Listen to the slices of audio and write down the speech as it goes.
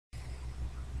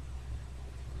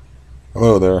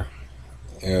Hello there.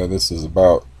 Yeah, this is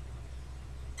about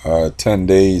 10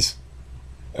 days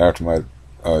after my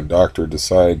doctor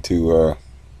decided to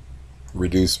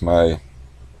reduce my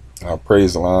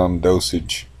prazolam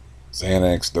dosage,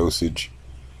 Xanax dosage,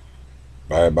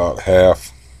 by about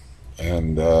half.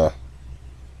 And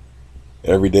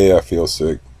every day I feel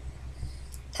sick.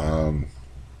 Um,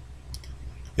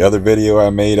 the other video I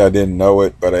made, I didn't know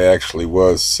it, but I actually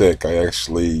was sick. I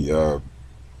actually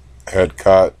had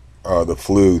caught the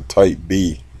flu type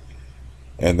B.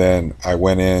 And then I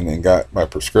went in and got my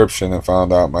prescription and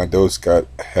found out my dose got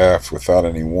half without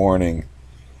any warning.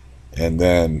 And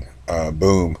then,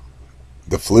 boom,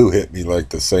 the flu hit me like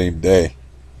the same day.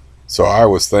 So I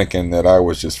was thinking that I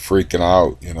was just freaking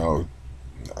out,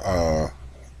 uh,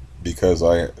 because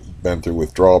I've been through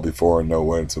withdrawal before and know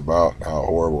what it's about and how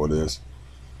horrible it is.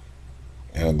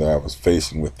 And I was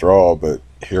facing withdrawal, but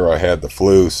here I had the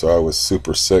flu, so I was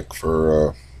super sick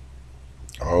for,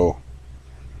 oh,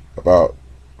 about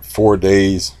 4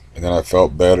 days. And then I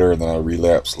felt better, and then I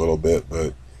relapsed a little bit,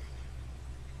 but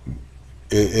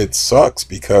it sucks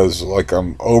because like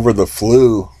I'm over the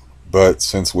flu, but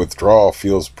since withdrawal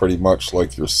feels pretty much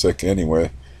like you're sick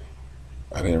anyway,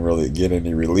 I didn't really get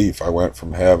any relief. I went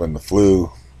from having the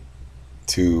flu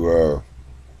to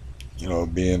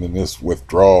being in this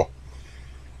withdrawal,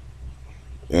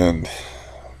 and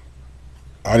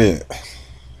I didn't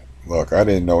I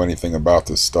didn't know anything about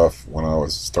this stuff when I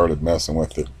was started messing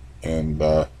with it, and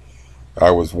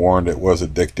I was warned it was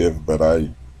addictive, but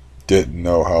I didn't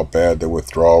know how bad the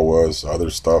withdrawal was. Other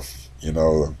stuff,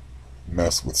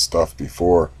 messed with stuff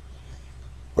before.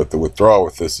 But the withdrawal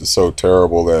with this is so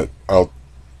terrible that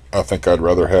I think I'd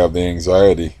rather have the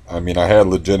anxiety. I mean, I had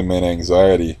legitimate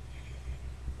anxiety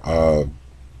uh,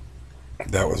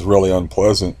 that was really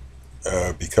unpleasant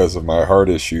because of my heart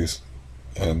issues,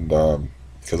 and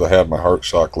because I had my heart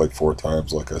shocked like 4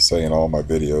 times, like I say in all my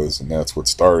videos, and that's what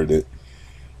started it.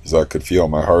 Is I could feel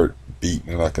my heart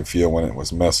beating, and I could feel when it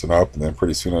was messing up, and then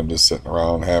pretty soon I'm just sitting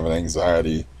around having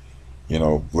anxiety,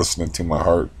 listening to my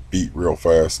heart beat real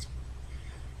fast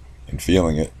and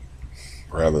feeling it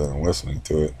rather than listening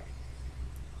to it.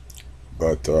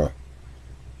 But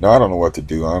no, I don't know what to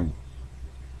do. I'm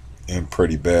in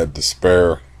pretty bad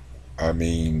despair. I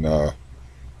mean, I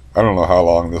don't know how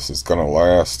long this is going to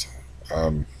last.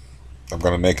 Um, I'm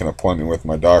going to make an appointment with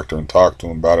my doctor and talk to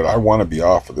him about it. I want to be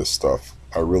off of this stuff.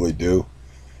 I really do.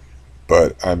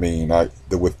 But I mean,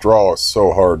 the withdrawal is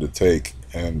so hard to take,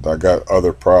 and I got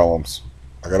other problems.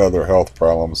 I got other health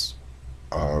problems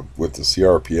with the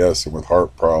CRPS and with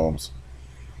heart problems,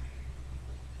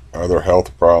 other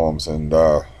health problems, and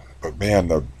but man,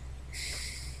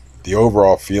 the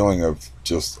overall feeling of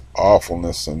just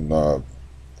awfulness and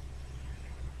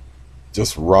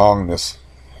just wrongness,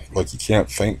 like you can't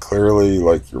think clearly,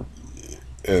 like you're,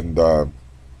 and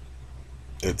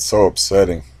it's so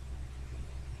upsetting,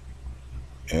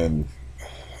 and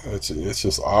it's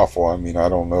just awful. I mean, I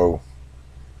don't know.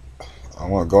 I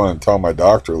want to go in and tell my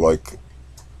doctor like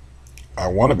I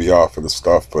want to be off of the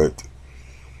stuff, but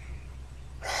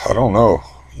I don't know.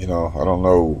 I don't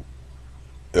know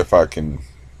if I can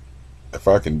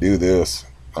do this.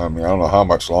 I mean, I don't know how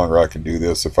much longer I can do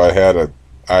this. If I had a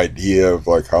idea of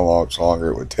like how much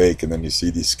longer it would take, and then you see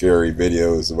these scary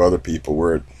videos of other people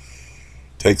where it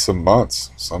takes them months,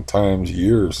 sometimes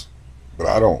years, but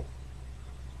I don't.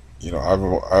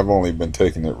 I've only been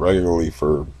taking it regularly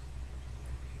for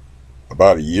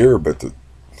about a year, but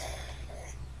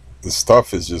the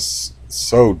stuff is just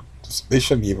so. They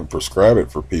shouldn't even prescribe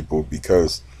it for people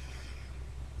because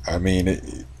I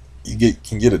mean,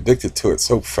 can get addicted to it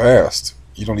so fast.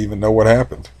 You don't even know what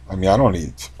happened. I mean, I don't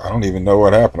even know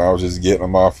what happened. I was just getting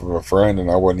them off of a friend,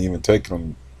 and I wasn't even taking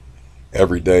them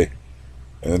every day.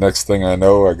 And the next thing I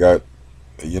know, I got,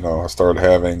 I started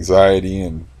having anxiety,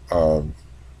 and I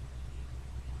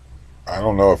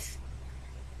don't know if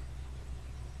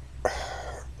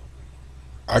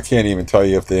I can't even tell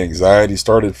you if the anxiety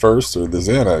started first or the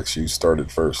Xanax use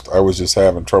started first. I was just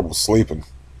having trouble sleeping.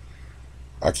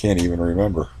 I can't even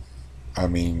remember. I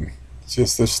mean, it's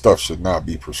just this stuff should not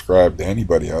be prescribed to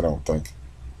anybody, I don't think.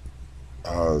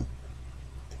 Uh,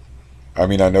 I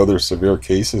mean, I know there's severe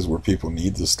cases where people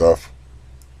need this stuff,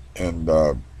 and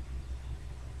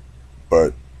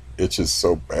but it's just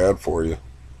so bad for you.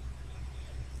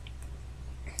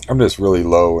 I'm just really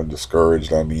low and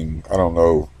discouraged. I mean, I don't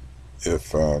know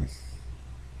if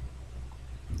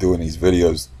doing these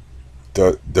videos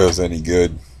does any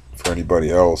good for anybody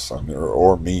else. I mean,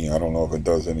 or me. I don't know if it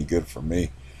does any good for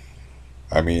me.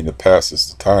 I mean, it passes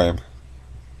the time.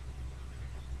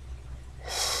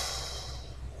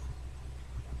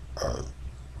 Uh,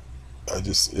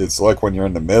 it's like when you're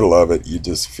in the middle of it, you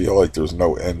just feel like there's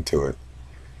no end to it.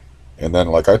 And then,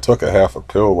 like, I took a half a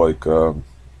pill, like,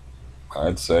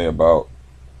 I'd say about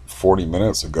 40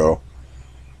 minutes ago,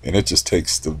 and it just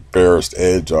takes the barest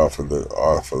edge off of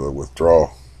the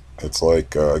withdrawal. It's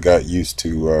like I got used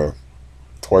to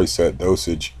twice that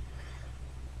dosage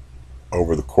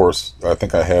over the course. I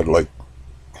think I had like,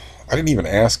 I didn't even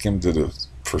ask him to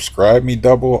prescribe me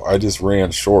double. I just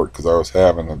ran short because I was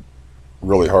having a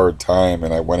really hard time,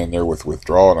 and I went in there with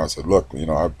withdrawal, and I said, look,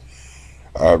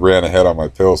 I ran ahead on my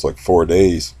pills like 4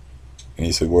 days. And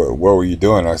he said, what were you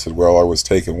doing? I said, well, I was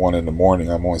taking one in the morning.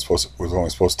 Was only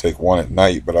supposed to take one at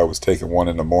night, but I was taking one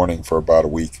in the morning for about a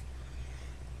week.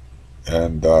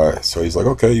 And so he's like,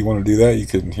 okay, you want to do that? You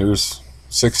can, here's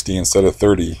 60 instead of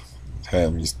 30.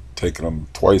 And he's taking them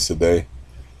twice a day.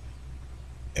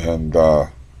 And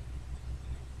God,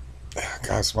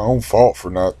 it's my own fault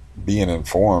for not being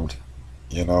informed,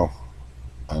 you know.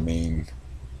 I mean,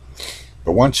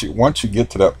 but once you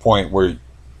get to that point where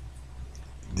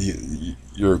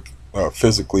you're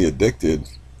physically addicted,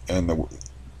 and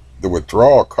the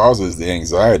withdrawal causes the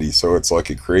anxiety, so it's like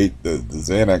the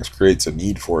Xanax creates a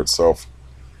need for itself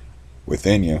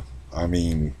within you. I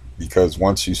mean, because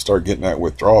once you start getting that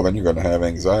withdrawal, then you're going to have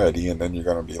anxiety, and then you're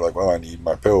going to be like, well, I need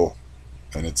my pill.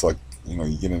 And it's like, you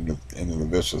get into the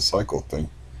vicious cycle thing.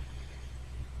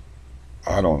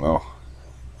 I don't know.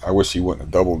 I wish he wouldn't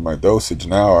have doubled my dosage.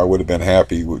 Now I would have been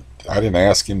happy with. I didn't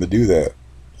ask him to do that.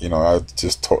 I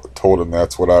just told him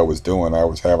that's what I was doing. I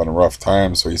was having a rough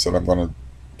time, so he said, I'm going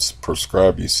to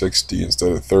prescribe you 60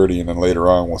 instead of 30, and then later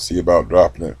on we'll see about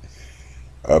dropping it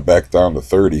back down to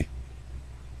 30.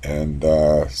 And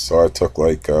so I took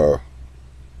like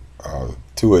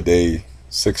two a day,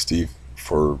 60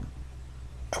 for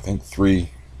I think 3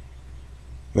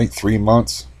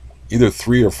 months, either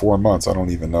 3 or 4 months. I don't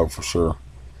even know for sure.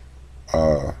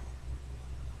 Uh,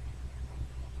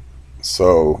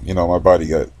 so my body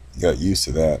got used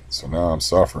to that. So now I'm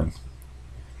suffering,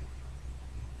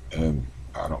 and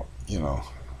I don't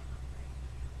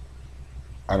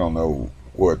know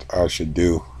what I should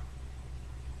do.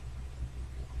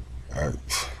 I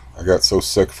I got so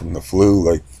sick from the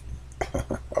flu. Like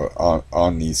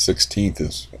on the 16th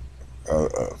is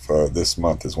of this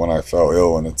month is when I fell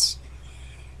ill, and it's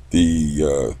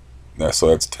so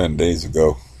that's 10 days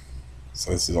ago.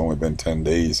 So this has only been 10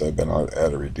 days I've been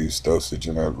at a reduced dosage,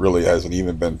 and it really hasn't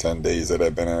even been 10 days that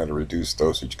I've been at a reduced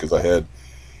dosage, because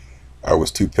I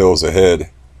was 2 pills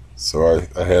ahead. So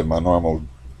I had my normal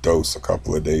dose a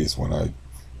couple of days when I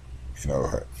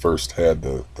first had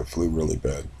the flu really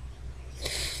bad.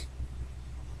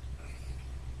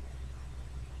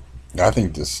 I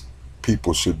think this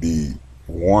people should be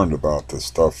warned about this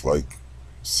stuff. Like,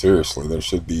 seriously, there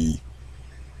should be,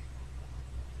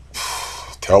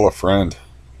 tell a friend,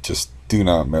 just do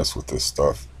not mess with this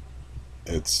stuff.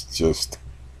 It's just,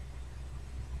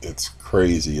 it's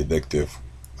crazy addictive.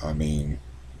 I mean,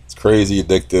 it's crazy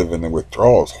addictive, and the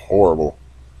withdrawal is horrible.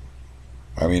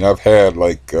 I mean, I've had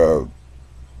like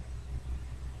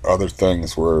other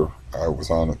things where I was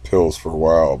on the pills for a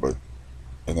while, but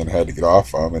and then had to get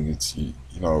off them, and it's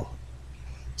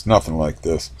nothing like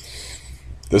this.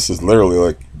 This is literally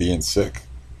like being sick.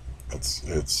 It's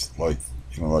like, like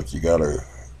it's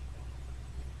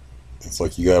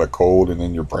like you got a cold, and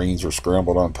then your brains are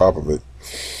scrambled on top of it,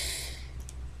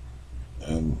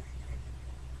 and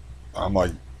I'm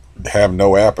like, have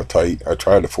no appetite. I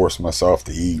try to force myself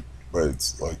to eat, but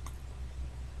it's like,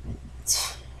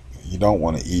 you don't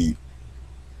want to eat.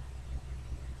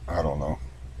 I don't know.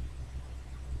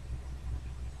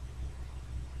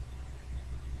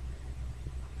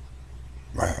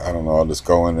 I don't know. I'll just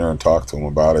go in there and talk to him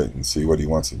about it and see what he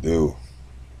wants to do.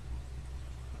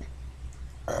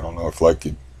 I don't know if like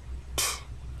it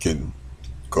can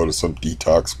go to some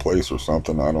detox place or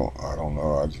something. I don't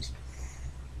know.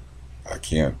 I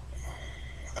can't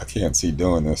I can't see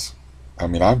doing this. I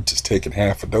mean, I'm just taking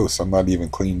half a dose. I'm not even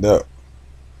cleaned up.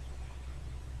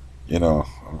 You know,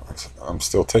 I'm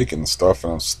still taking the stuff,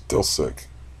 and I'm still sick.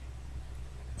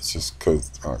 It's just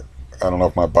because I don't know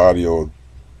if my body will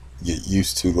get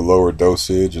used to the lower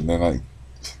dosage, and then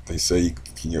they say you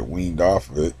can get weaned off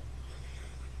of it.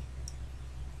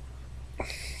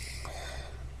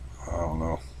 I don't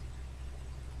know.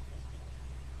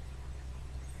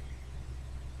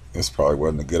 This probably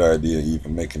wasn't a good idea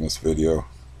even making this video.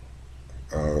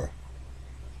 Uh,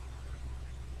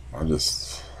 I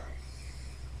just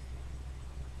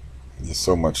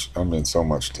so much. I'm in so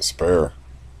much despair.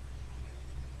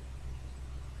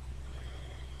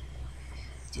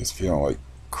 Just feeling like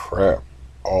crap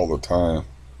all the time.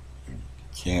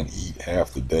 Can't eat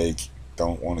half the day.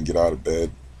 don't want to get out of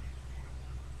bed.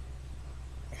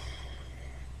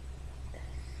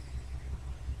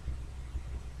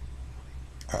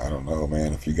 I don't know,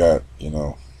 man. If you got,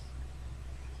 if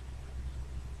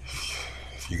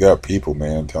you got people,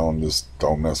 man, tell them just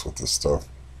don't mess with this stuff.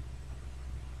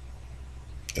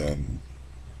 And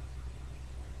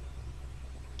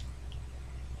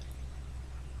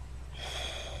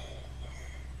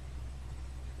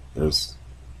there's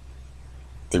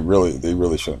they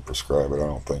really shouldn't prescribe it. I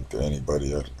don't think, to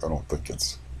anybody. I don't think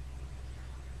it's,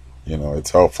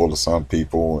 it's helpful to some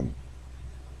people, and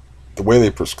the way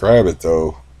they prescribe it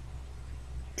though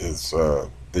is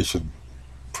they should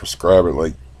prescribe it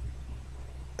like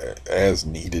as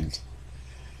needed.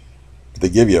 If they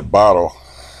give you a bottle,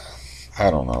 I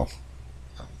don't know.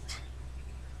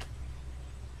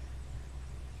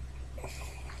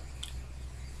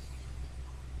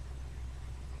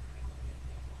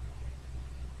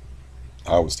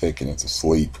 I was taking it to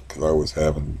sleep because I was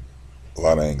having a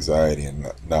lot of anxiety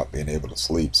and not being able to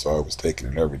sleep, so I was taking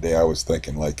it every day. I was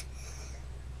thinking like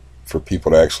for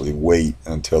people to actually wait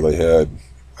until they had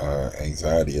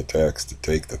anxiety attacks to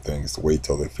take the things, to wait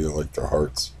till they feel like their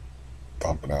heart's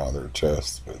pumping out of their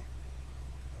chest. But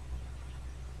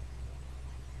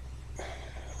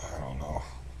I don't know.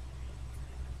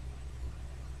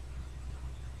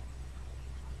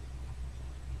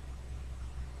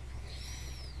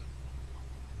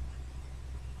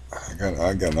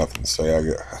 I got nothing to say.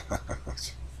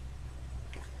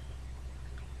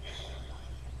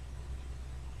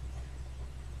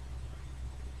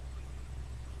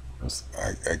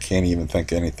 I can't even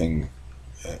think anything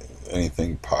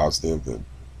positive that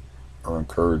or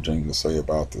encouraging to say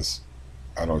about this.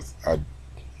 I don't. I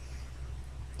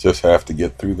just have to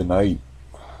get through the night.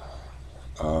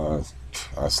 Uh,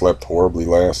 I slept horribly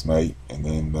last night, and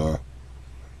then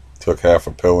took half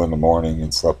a pill in the morning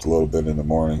and slept a little bit in the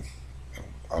morning.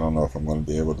 I don't know if I'm going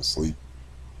to be able to sleep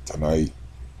tonight.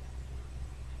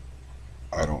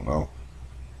 I don't know.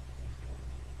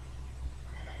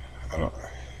 I don't.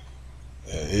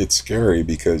 It's scary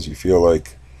because you feel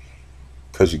like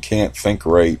because you can't think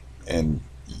right, and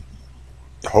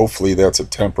hopefully that's a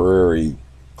temporary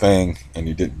thing, and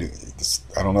you didn't do this.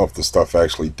 I don't know if the stuff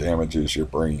actually damages your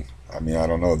brain. I mean, I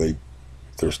don't know.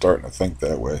 They're starting to think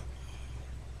that way,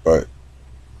 but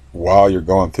while you're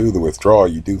going through the withdrawal,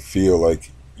 you do feel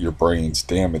like your brain's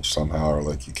damaged somehow, or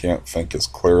like you can't think as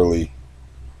clearly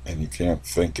and you can't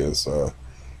think as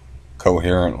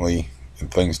coherently, and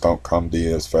things don't come to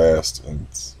you as fast. And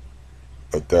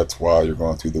but that's why you're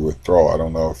going through the withdrawal. I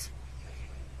don't know if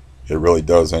it really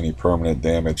does any permanent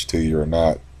damage to you or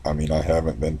not. I mean, I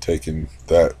haven't been taking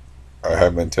that.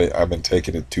 I've been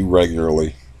taking it too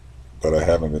regularly, but I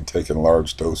haven't been taking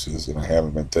large doses, and I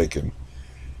haven't been taking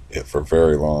it for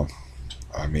very long.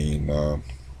 I mean,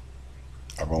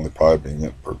 I've only probably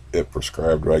been it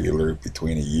prescribed regularly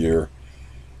between a year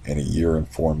and a year and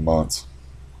 4 months.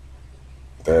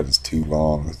 That is too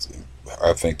long.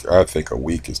 I think a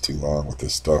week is too long with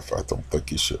this stuff. I don't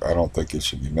think you should. I don't think it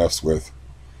should be messed with.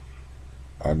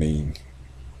 I mean,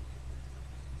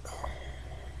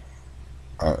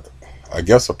 I, I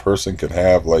guess a person could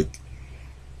have like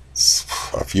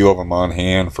a few of them on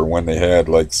hand for when they had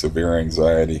like severe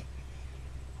anxiety,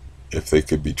 if they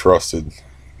could be trusted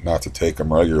not to take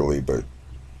them regularly. But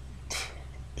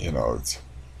it's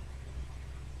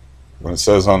when it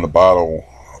says on the bottle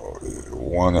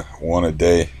one a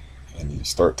day, and you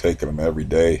start taking them every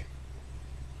day,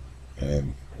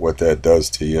 and what that does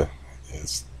to you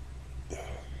is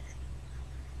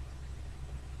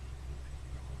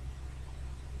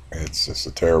it's just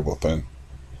a terrible thing.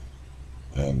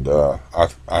 And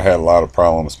I had a lot of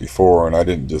problems before, and I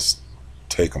didn't just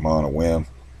take them on a whim.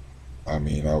 I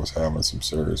mean, I was having some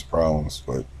serious problems,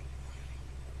 but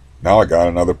now I got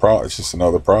another problem. It's just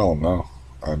another problem now.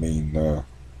 I mean,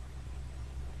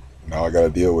 now I got to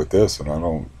deal with this, and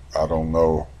I don't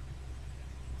know.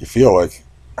 You feel like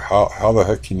how the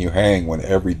heck can you hang when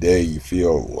every day you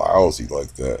feel lousy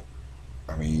like that?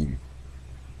 I mean,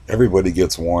 everybody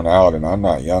gets worn out, and I'm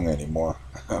not young anymore.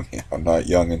 I mean, I'm not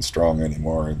young and strong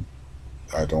anymore, and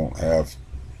I don't have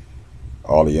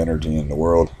all the energy in the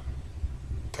world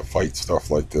to fight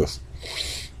stuff like this.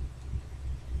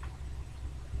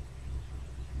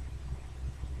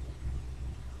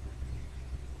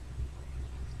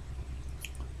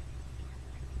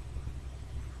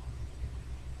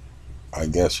 I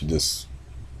guess you just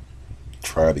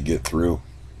try to get through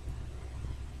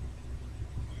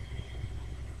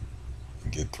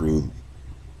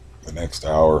the next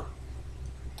hour,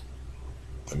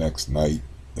 the next night,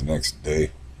 the next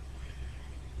day.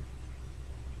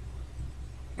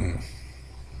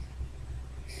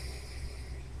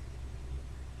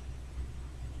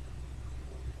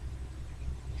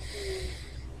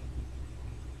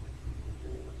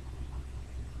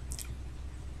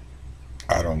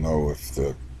 don't know if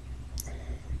the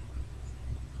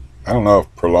I don't know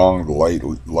if prolonged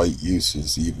light use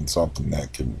is even something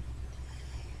that can,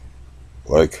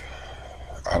 like,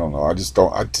 I don't know. I just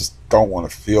don't want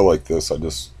to feel like this.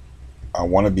 I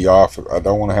want to be off. I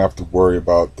don't want to have to worry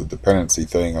about the dependency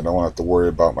thing. I don't want to have to worry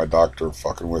about my doctor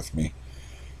fucking with me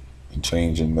and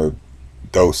changing the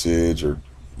dosage or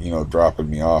dropping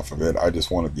me off of it. I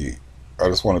just want to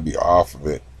be off of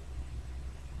it.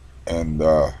 And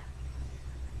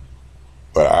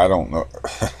but I don't know.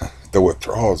 The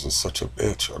withdrawals is such a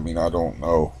bitch. I mean, I don't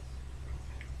know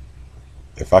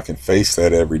if I can face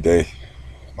that every day.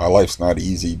 My life's not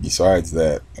easy besides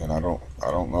that, and I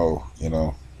don't know,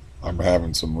 I'm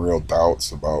having some real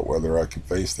doubts about whether I can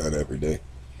face that every day.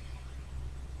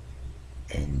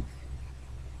 And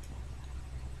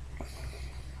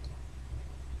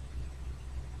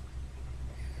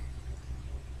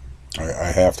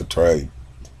I have to try.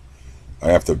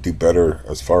 I have to do better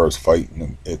as far as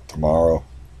fighting it tomorrow,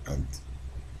 and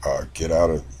get out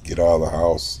of the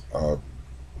house,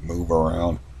 move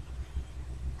around.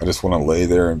 I just want to lay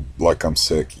there and like I'm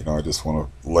sick. I just want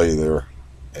to lay there,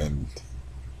 and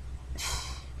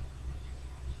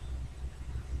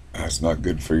it's not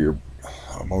good for your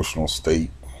emotional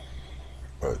state.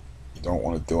 But you don't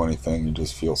want to do anything. You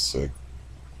just feel sick.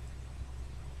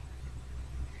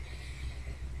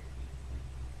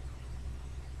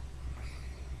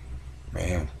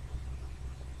 Man,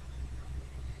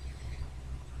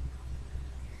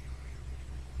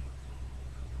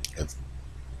 it's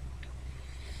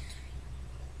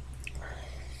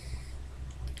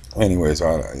anyways.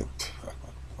 I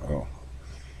don't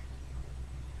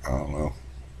I don't know.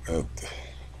 It's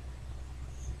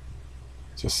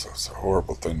just it's a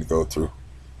horrible thing to go through.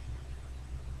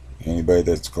 Anybody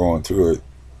that's going through it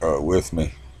with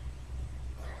me,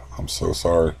 I'm so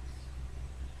sorry.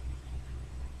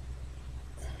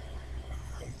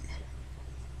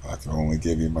 I can only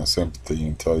give you my sympathy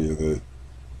and tell you that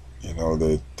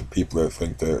that the people that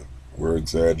think that we're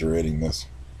exaggerating this,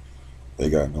 they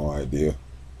got no idea.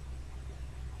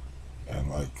 And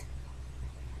like,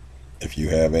 if you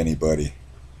have anybody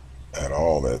at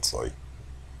all that's like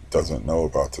doesn't know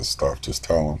about this stuff, just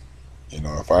tell them.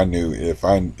 If I knew, if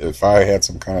I had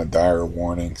some kind of dire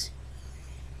warnings,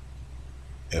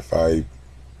 if I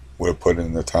would have put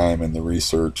in the time and the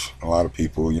research. A lot of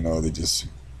people, they just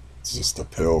it's just a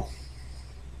pill.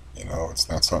 It's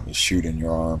not something you shoot in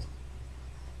your arm.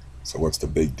 So what's the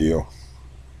big deal?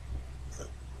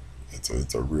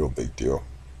 It's a real big deal.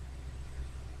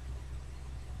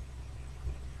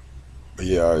 But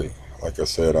yeah, like I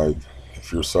said,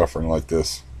 if you're suffering like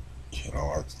this,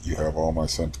 you have all my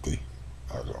sympathy.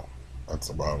 I don't. That's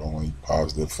about the only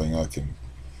positive thing I can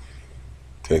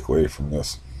take away from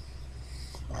this.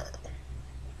 I,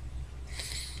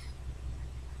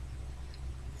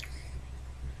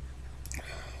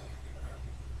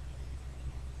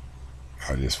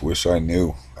 I just wish I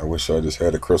knew. I wish I just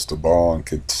had a crystal ball and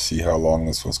could see how long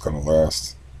this was going to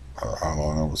last, how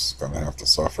long I was going to have to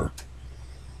suffer.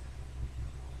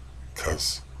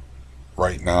 Because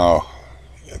right now,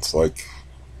 it's like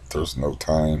there's no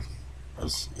time.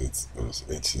 It's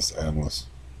just endless.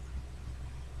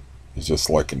 It's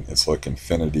like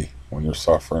infinity. When you're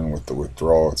suffering with the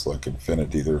withdrawal, it's like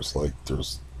infinity. You're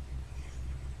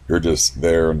just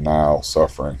there now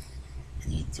suffering.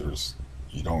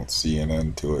 You don't see an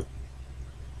end to it.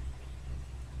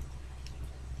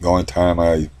 The only time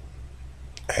I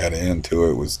had an end to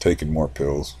it was taking more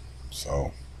pills.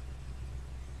 So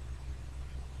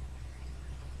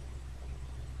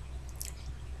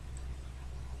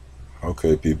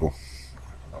okay, people.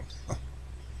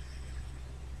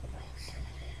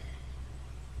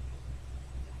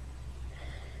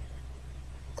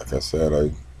 Like I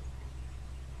said,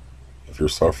 if you're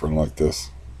suffering like this,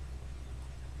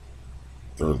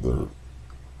 there,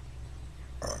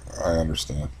 I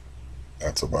understand.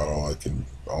 That's about the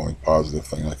only positive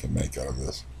thing I can make out of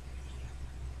this.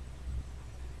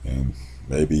 And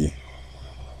maybe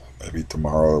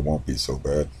tomorrow it won't be so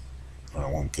bad. I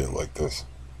won't get like this.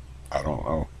 I don't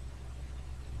know.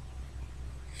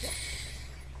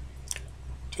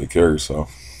 Take care of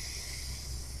yourself.